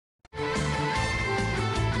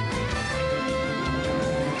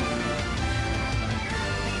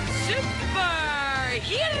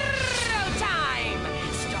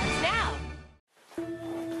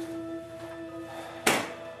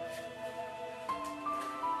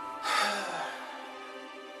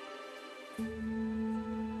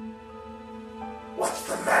What's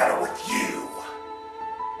the matter with you?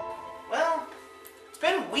 Well, it's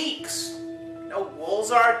been weeks. No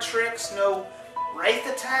Wolzard tricks, no Wraith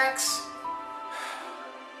attacks.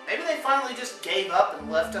 Maybe they finally just gave up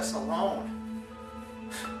and left us alone.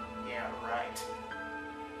 Yeah, right.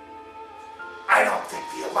 I don't think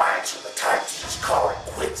the Alliance are the type to just call it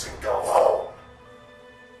quits and go home.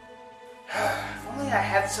 If only I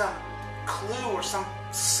had some clue or some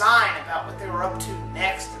sign about what they were up to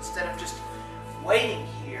next instead of just waiting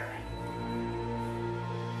here.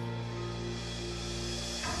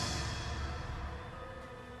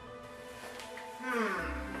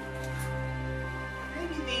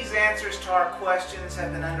 Maybe these answers to our questions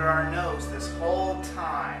have been under our nose this whole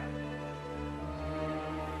time.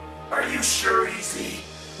 Are you sure, EZ?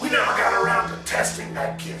 We never got around to testing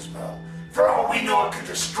that gizmo. For all we know, it could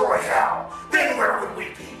destroy Hal. Then where would we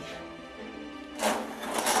be?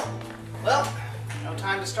 Well, no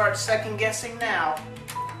time to start second guessing now.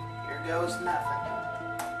 Here goes nothing.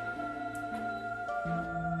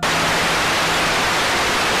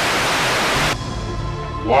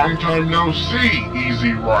 Long time no see, EZ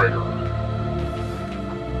Rider.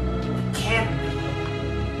 Can't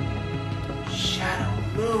be. Shadow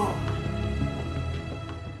Moon.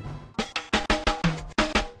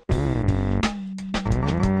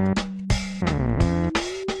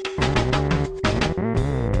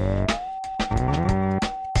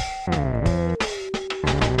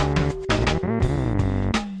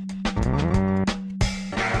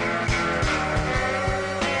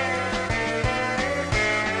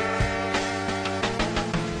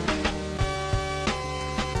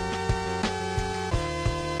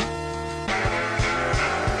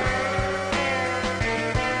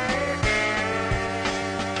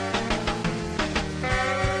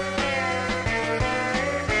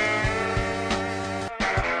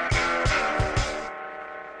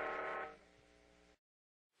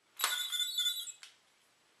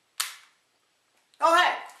 Oh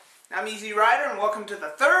hey, I'm EZ Rider and welcome to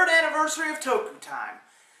the 3rd anniversary of Toku Time.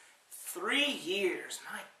 3 years,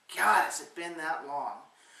 my god, has it been that long?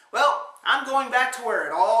 Well, I'm going back to where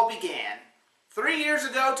it all began. 3 years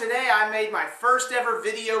ago today I made my first ever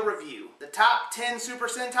video review, the top 10 Super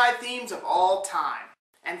Sentai themes of all time.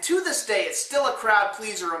 And to this day it's still a crowd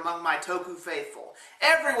pleaser among my Toku faithful.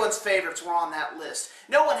 Everyone's favorites were on that list.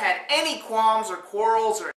 No one had any qualms or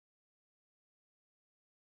quarrels or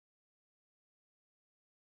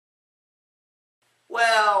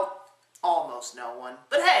well, almost no one.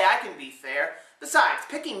 But hey, I can be fair. Besides,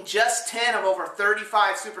 picking just 10 of over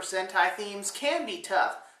 35 Super Sentai themes can be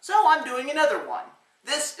tough, so I'm doing another one.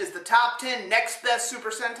 This is the top 10 next best Super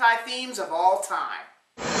Sentai themes of all time.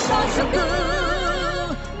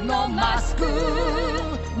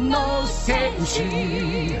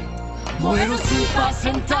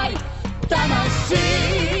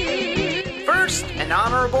 First, an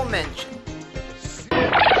honorable mention.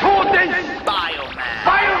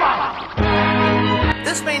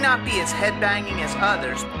 This may not be as headbanging as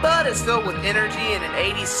others, but is filled with energy and an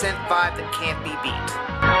 80s synth vibe that can't be beat.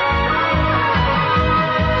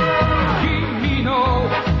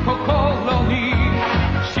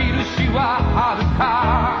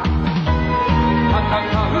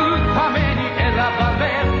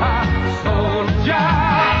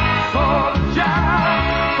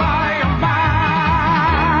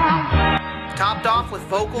 Topped off with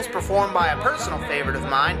vocals performed by a personal favorite of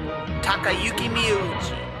mine, Takayuki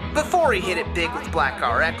Miyuchi, before he hit it big with Black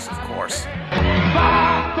RX, of course.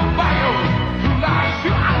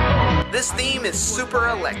 This theme is super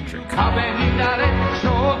electric.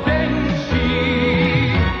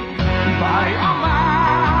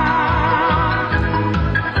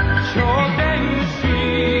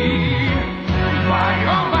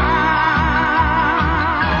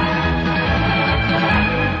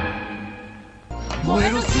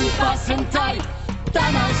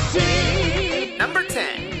 Number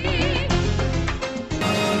 10.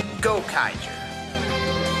 Gokaiger.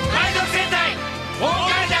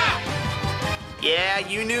 Yeah,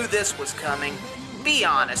 you knew this was coming. Be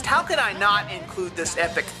honest, how could I not include this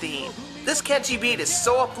epic theme? This catchy beat is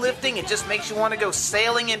so uplifting it just makes you want to go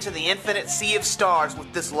sailing into the infinite sea of stars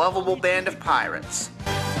with this lovable band of pirates.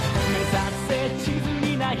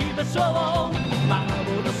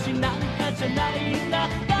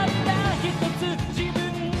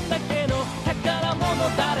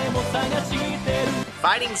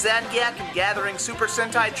 Fighting Zadiac and gathering Super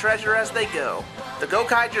Sentai treasure as they go, the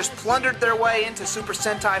Gokaigers plundered their way into Super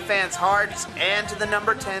Sentai fans' hearts and to the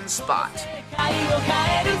number 10 spot.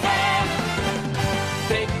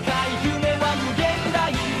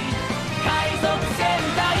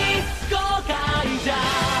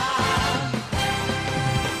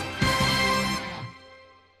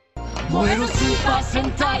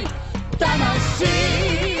 Sentai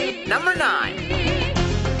Tamashi. Number 9.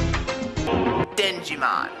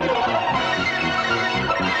 Denjimon.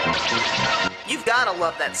 You've gotta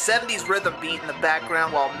love that 70s rhythm beat in the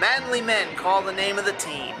background while manly men call the name of the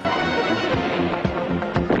team.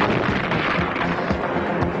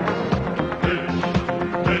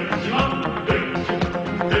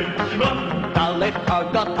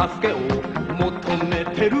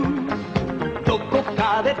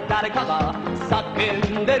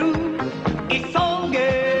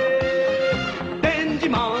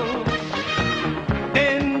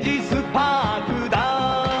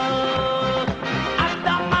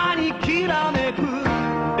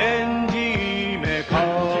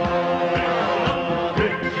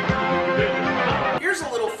 Here's a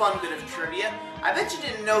little fun bit of trivia. I bet you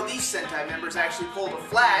didn't know these Sentai members actually pulled a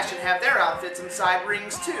Flash and have their outfits inside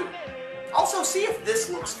rings too. Also, see if this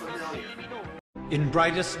looks familiar. In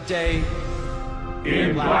brightest day,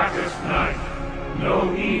 in blackest night,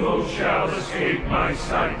 no evil shall escape my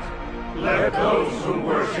sight. Let those who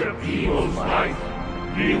worship evil's light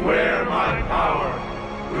beware my power,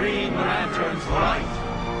 Green Lantern's light.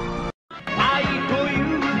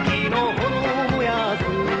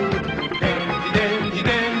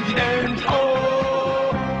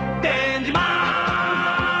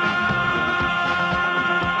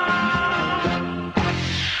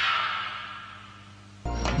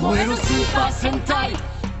 Super Sentai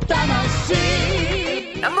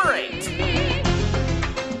Tamashi. Number 8.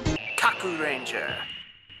 Kaku Ranger.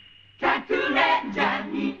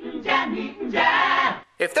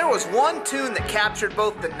 If there was one tune that captured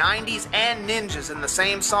both the 90s and ninjas in the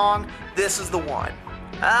same song, this is the one.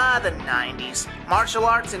 Ah, the 90s. Martial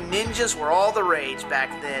arts and ninjas were all the rage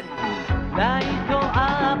back then.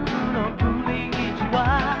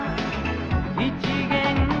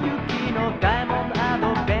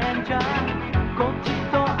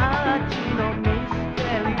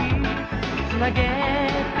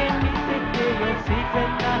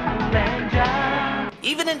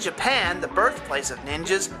 Even in Japan, the birthplace of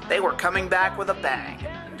ninjas, they were coming back with a bang.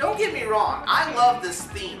 Don't get me wrong, I love this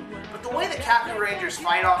theme, but the way the Kaku Rangers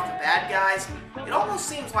fight off the bad guys, it almost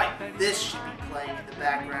seems like this should be playing in the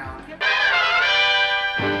background.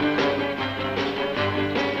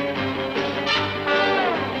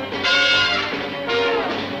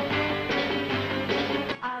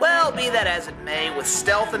 Well, be that as it may, with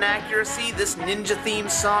stealth and accuracy, this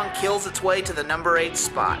ninja-themed song kills its way to the number 8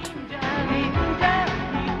 spot.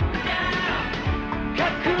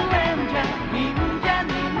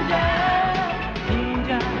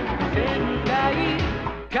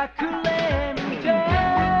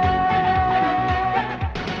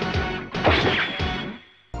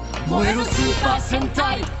 Super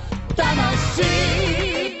Sentai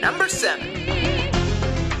Tamashi. Number 7.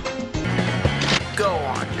 Go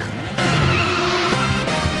on, Journey.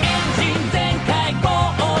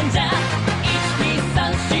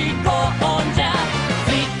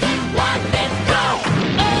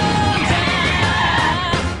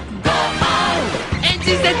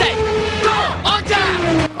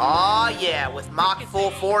 Aw yeah, with Mach full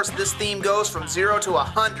force, this theme goes from 0 to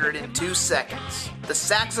 100 in 2 seconds. The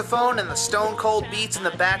saxophone and the stone cold beats in the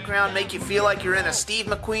background make you feel like you're in a Steve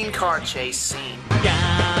McQueen car chase scene.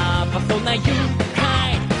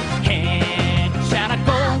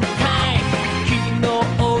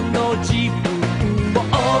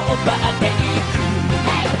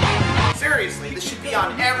 Seriously, this should be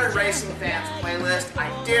on every racing fan's playlist. I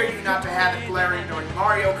dare you not to have it blaring during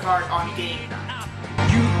Mario Kart on game night.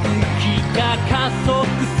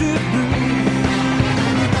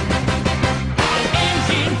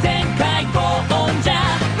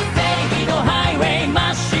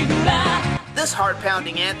 This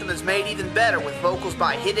heart-pounding anthem is made even better with vocals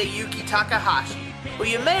by Hideyuki Takahashi, who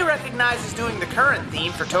you may recognize as doing the current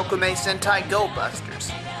theme for Tokume Sentai Go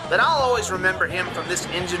Busters. But I'll always remember him from this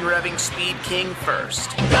engine-revving Speed King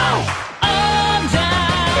first. Go!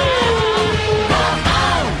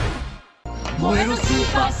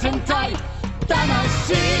 Super Sentai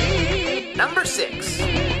Tamashi. Number 6.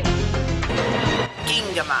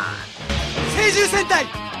 Gingaman. Seiju Sentai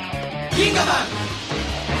Gingaman.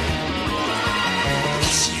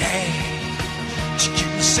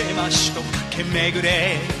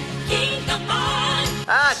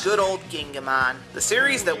 Ah, good old Gingaman, the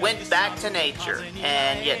series that went back to nature,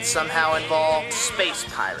 and yet somehow involved space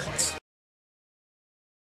pirates.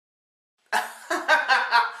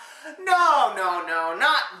 No,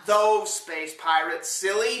 not those space pirates,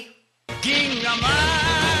 silly.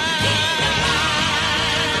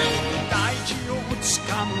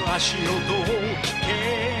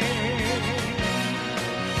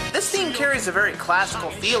 This This theme carries a very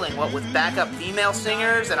classical feeling, what with backup female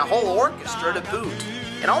singers and a whole orchestra to boot.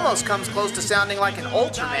 It almost comes close to sounding like an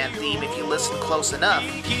Ultraman theme if you listen close enough.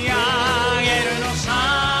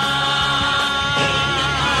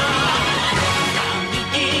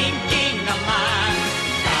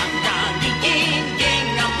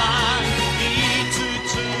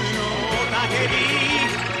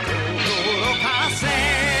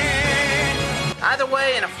 Either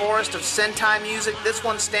way, in a forest of Sentai music, this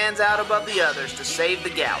one stands out above the others to save the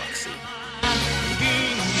galaxy.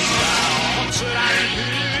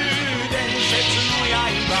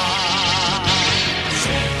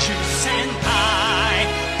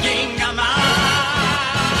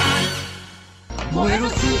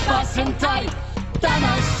 Super Sentai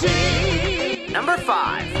Number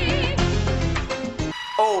 5.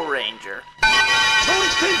 O-Ranger. Super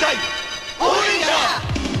Sentai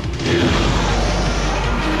O-Ranger!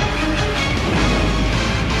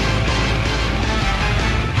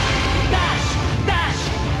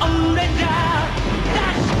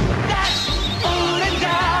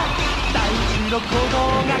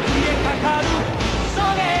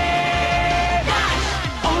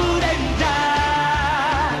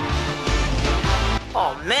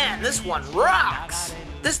 Oh man, this one rocks!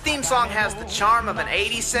 This theme song has the charm of an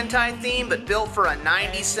 80s Sentai theme, but built for a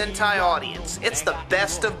 90s Sentai audience. It's the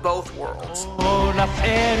best of both worlds.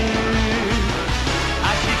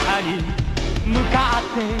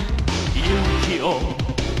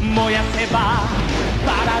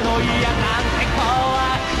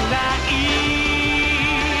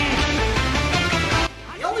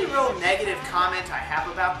 The only real negative comment I have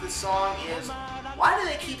about this song is, why do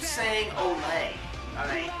they keep saying Olay? Are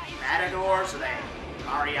they matadors? Are they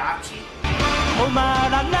mariachi?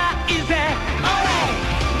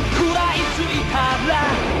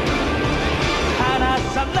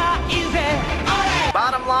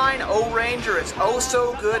 Bottom line, O-Ranger is oh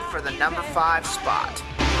so good for the number 5 spot.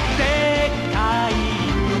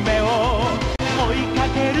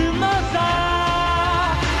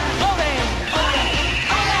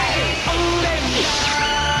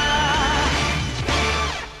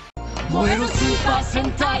 Super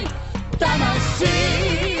Sentai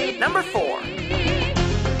Number 4.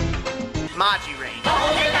 Maji Ranger.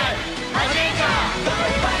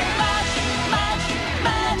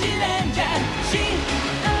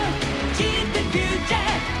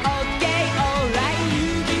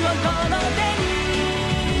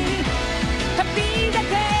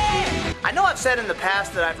 I know I've said in the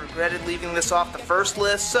past that I've regretted leaving this off the first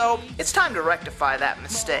list, so it's time to rectify that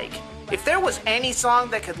mistake. If there was any song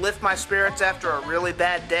that could lift my spirits after a really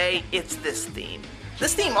bad day, it's this theme.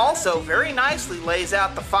 This theme also very nicely lays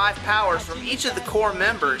out the 5 powers from each of the core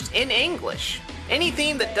members in English. Any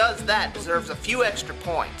theme that does that deserves a few extra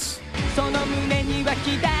points.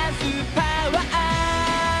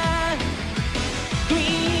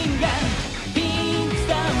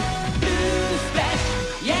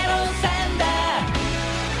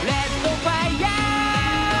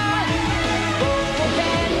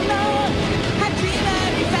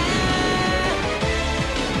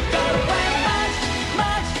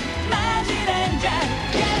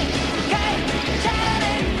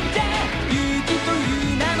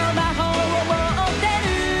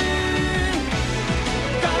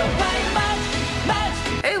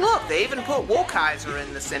 They even put Wolkaiser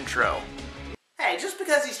in this intro. Hey, just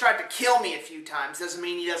because he's tried to kill me a few times doesn't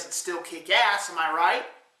mean he doesn't still kick ass, am I right?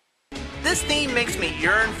 This theme makes me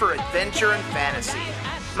yearn for adventure and fantasy.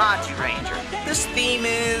 Maji Ranger. This theme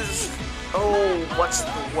is... oh, what's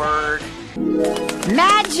the word?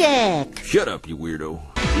 Magic! Shut up, you weirdo.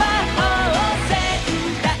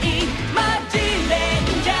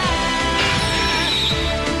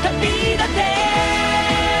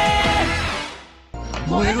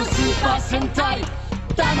 Super Sentai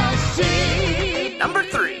Number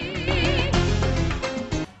 3.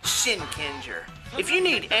 Shinkenger. If you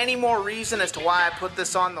need any more reason as to why I put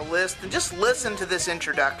this on the list, then just listen to this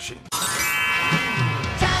introduction.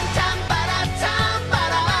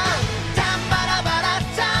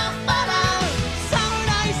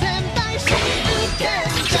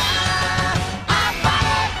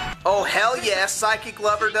 Oh hell yes, Psychic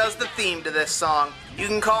Lover does the theme to this song. You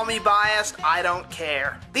can call me biased, I don't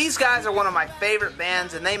care. These guys are one of my favorite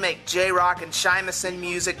bands and they make J-Rock and shamisen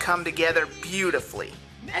music come together beautifully.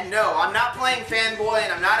 And no, I'm not playing fanboy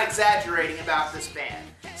and I'm not exaggerating about this band.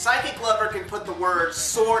 Psychic Lover can put the words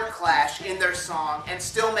Sword Clash in their song and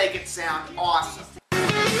still make it sound awesome.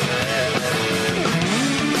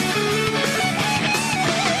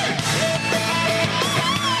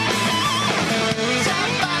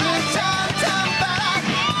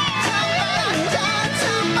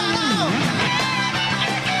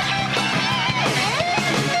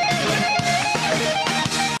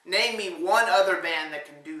 name me one other band that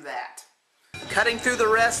can do that. Cutting through the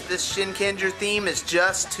rest, this Shinkenger theme is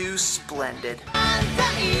just too splendid.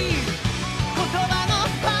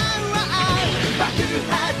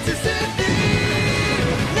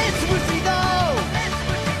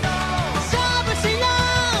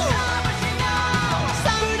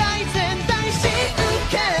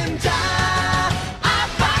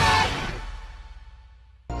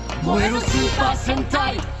 Super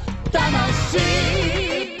Sentai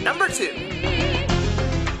Tamashi. Number 2.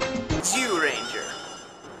 Zyuranger.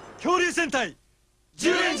 恐竜戦隊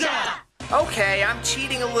ジュレンジャー Okay, I'm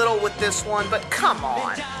cheating a little with this one, but come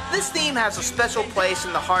on. This theme has a special place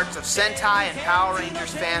in the hearts of Sentai and Power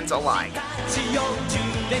Rangers fans alike. ジュ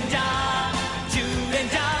レンジャージュレン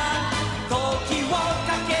ジャー時を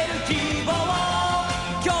かける希望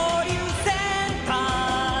恐竜戦隊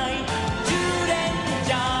ジュレン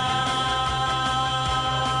ジャー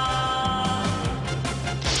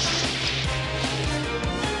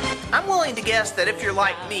I'm willing to guess that if you're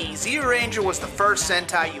like me, Zyuranger was the first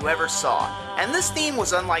Sentai you ever saw, and this theme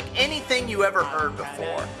was unlike anything you ever heard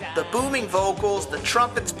before. The booming vocals, the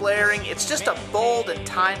trumpets blaring, it's just a bold and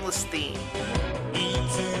timeless theme. 5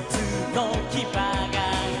つの牙が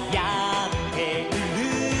やってくる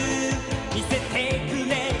見せてく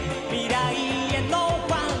れ未来への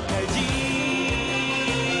ファンタジ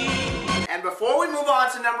ー And before we move on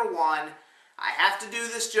to number 1, I have to do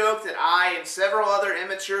this joke that I and several other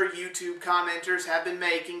immature YouTube commenters have been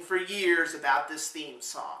making for years about this theme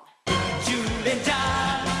song. ジュレンジャ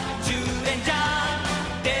ージュレンジャ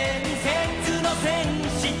ー伝説の戦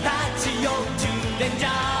士たちよジュレンジャ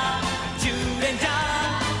ージュレンジャ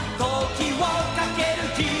ー時をかける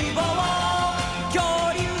希望恐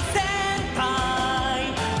竜戦隊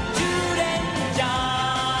ジュレンジャ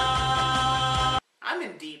ー I'm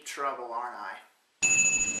in deep trouble, aren't I?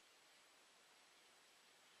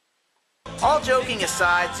 All joking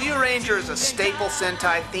aside, Zyuranger is a staple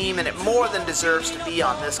Sentai theme and it more than deserves to be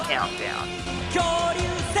on this countdown. 恐竜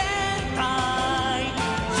戦隊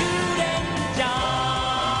ジュレンジャ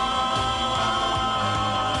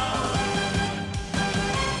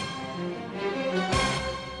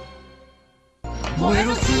ー 燃え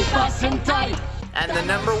ろスーパー戦隊 And the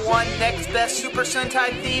number 1 next best Super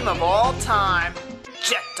Sentai theme of all time,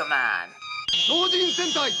 Jetman. 超人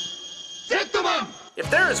戦隊ジェットマン If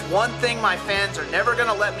there is one thing my fans are never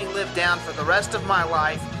gonna let me live down for the rest of my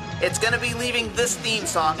life, it's gonna be leaving this theme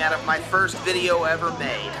song out of my first video ever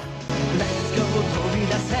made. Let's go 飛び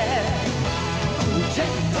出せジェッ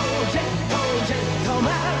トジェットジェットマ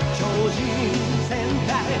ン超人戦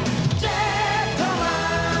隊ジェットマ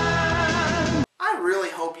ン I really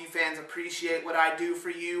hope you fans appreciate what I do for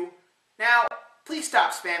you. Now, please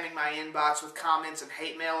stop spamming my inbox with comments and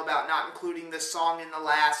hate mail about not including this song in the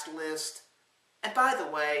last list. And by the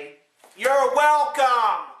way, you're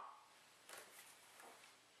welcome!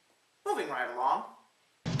 Moving right along.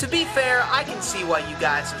 To be fair, I can see why you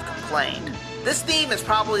guys have complained. This theme is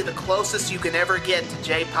probably the closest you can ever get to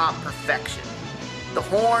J-pop perfection. The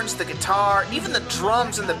horns, the guitar, even the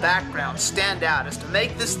drums in the background stand out as to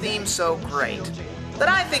make this theme so great. But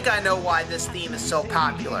I think I know why this theme is so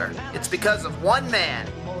popular. It's because of one man,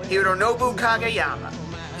 Hironobu Kageyama.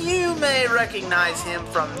 You may recognize him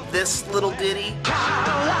from this little ditty.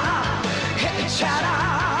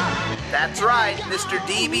 That's right, Mr.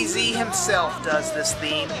 DBZ himself does this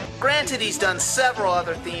theme. Granted, he's done several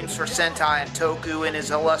other themes for Sentai and Toku in his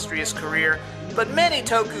illustrious career, but many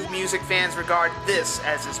Toku music fans regard this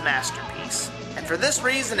as his masterpiece. And for this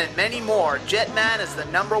reason and many more, Jetman is the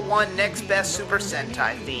number 1 next best Super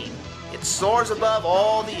Sentai theme. It soars above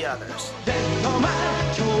all the others.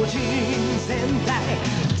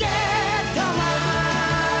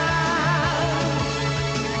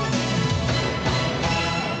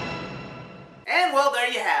 And well, there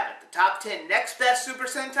you have it, the top 10 next best Super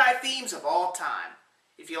Sentai themes of all time.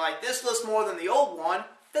 If you like this list more than the old one,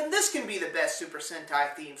 then this can be the best Super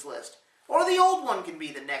Sentai themes list. Or the old one can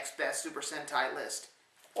be the next best Super Sentai list.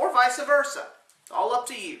 Or vice versa. It's all up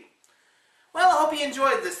to you. Well, I hope you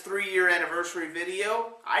enjoyed this 3-year anniversary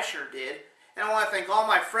video. I sure did. And I want to thank all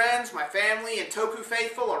my friends, my family, and Toku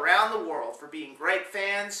faithful around the world for being great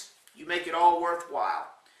fans. You make it all worthwhile.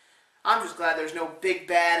 I'm just glad there's no big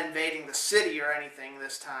bad invading the city or anything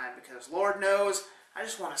this time, because Lord knows, I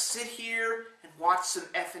just want to sit here and watch some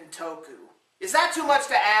effing Toku. Is that too much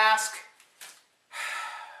to ask?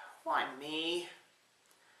 Why me?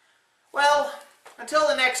 Well, until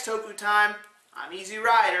the next Toku time, I'm EZ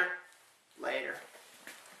Rider. Later.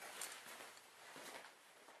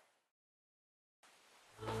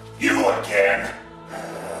 You again?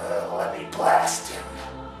 Let me blast him.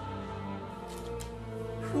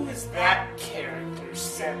 Who is that character,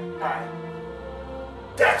 Senpai?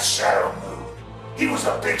 That's Shadow Moon. He was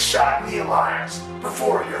a big shot in the Alliance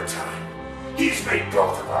before your time. He's made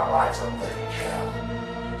both of our lives a living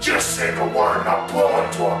hell. Just say the word and I'll blow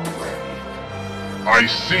him to oblivion. I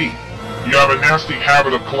see. You have a nasty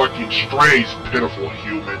habit of collecting strays, pitiful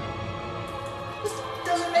human. This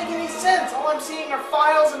doesn't make any sense. All I'm seeing are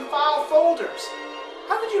files and file folders.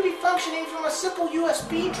 How could you be functioning from a simple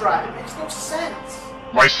USB drive? It makes no sense.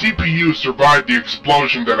 My CPU survived the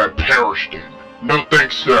explosion that I perished in. No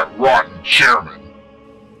thanks to that rotten chairman.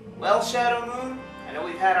 Well, Shadow Moon, I know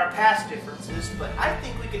we've had our past differences, but I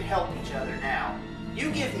think we can help each other now.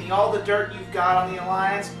 You give me all the dirt you've got on the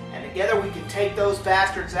Alliance, and together we can take those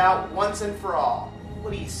bastards out once and for all.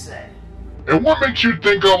 What do you say? And what makes you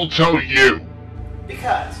think I will tell you?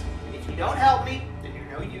 Because if you don't help me, then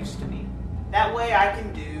you're no use to me. That way I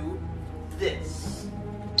can do this.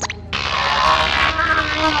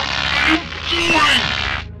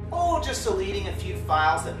 Oh, just deleting a few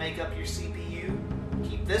files that make up your CPU.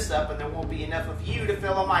 Keep this up and there won't be enough of you to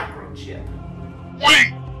fill a microchip.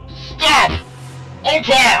 Wait! Stop! I'll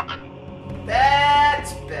talk!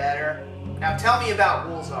 That's better. Now tell me about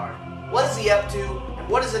Woolzard. What is he up to, and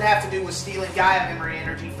what does it have to do with stealing Gaia memory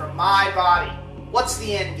energy from my body? What's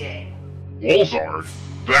the end game? Wolzard?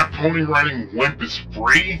 That pony riding wimp is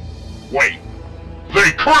free? Wait,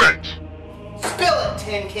 they couldn't! Spill it,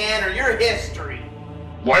 Tin Can, or your history.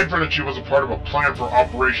 Life Energy was a part of a plan for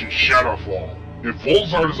Operation Shadowfall. If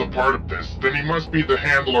Wolzard is a part of this, then he must be the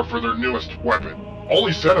handler for their newest weapon. All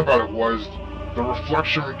he said about it was, the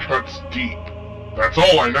reflection cuts deep. That's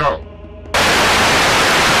all I know.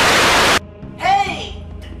 Hey!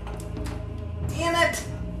 Damn it!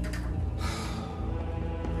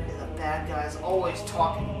 Why do the bad guys always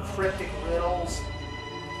talk in cryptic riddles?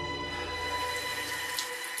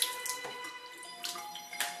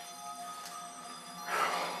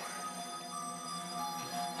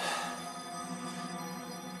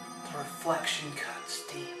 The reflection cuts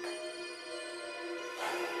deep.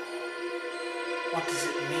 What does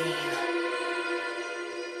it mean?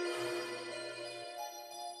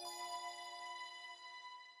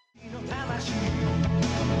 魂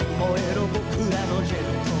燃えろ僕らのジェッ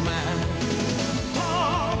トマン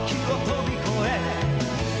時を飛び越え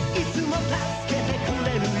いつも助けてくれ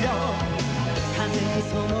るよ風に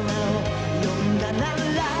その名を呼んだなら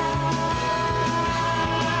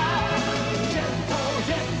ジェット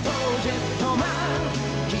ジェットジェットマン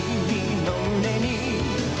君の胸に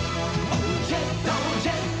ジェットジ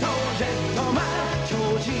ェットジェットマン超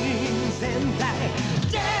人戦隊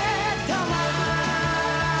ジェットマン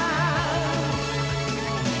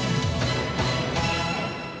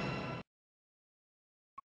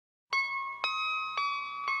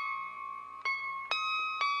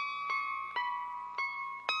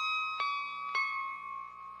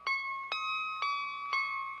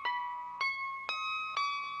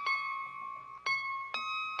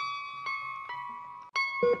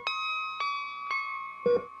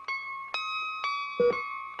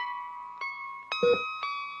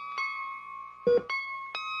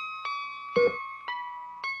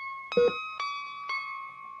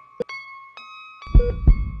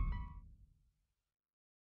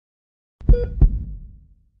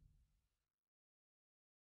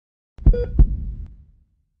You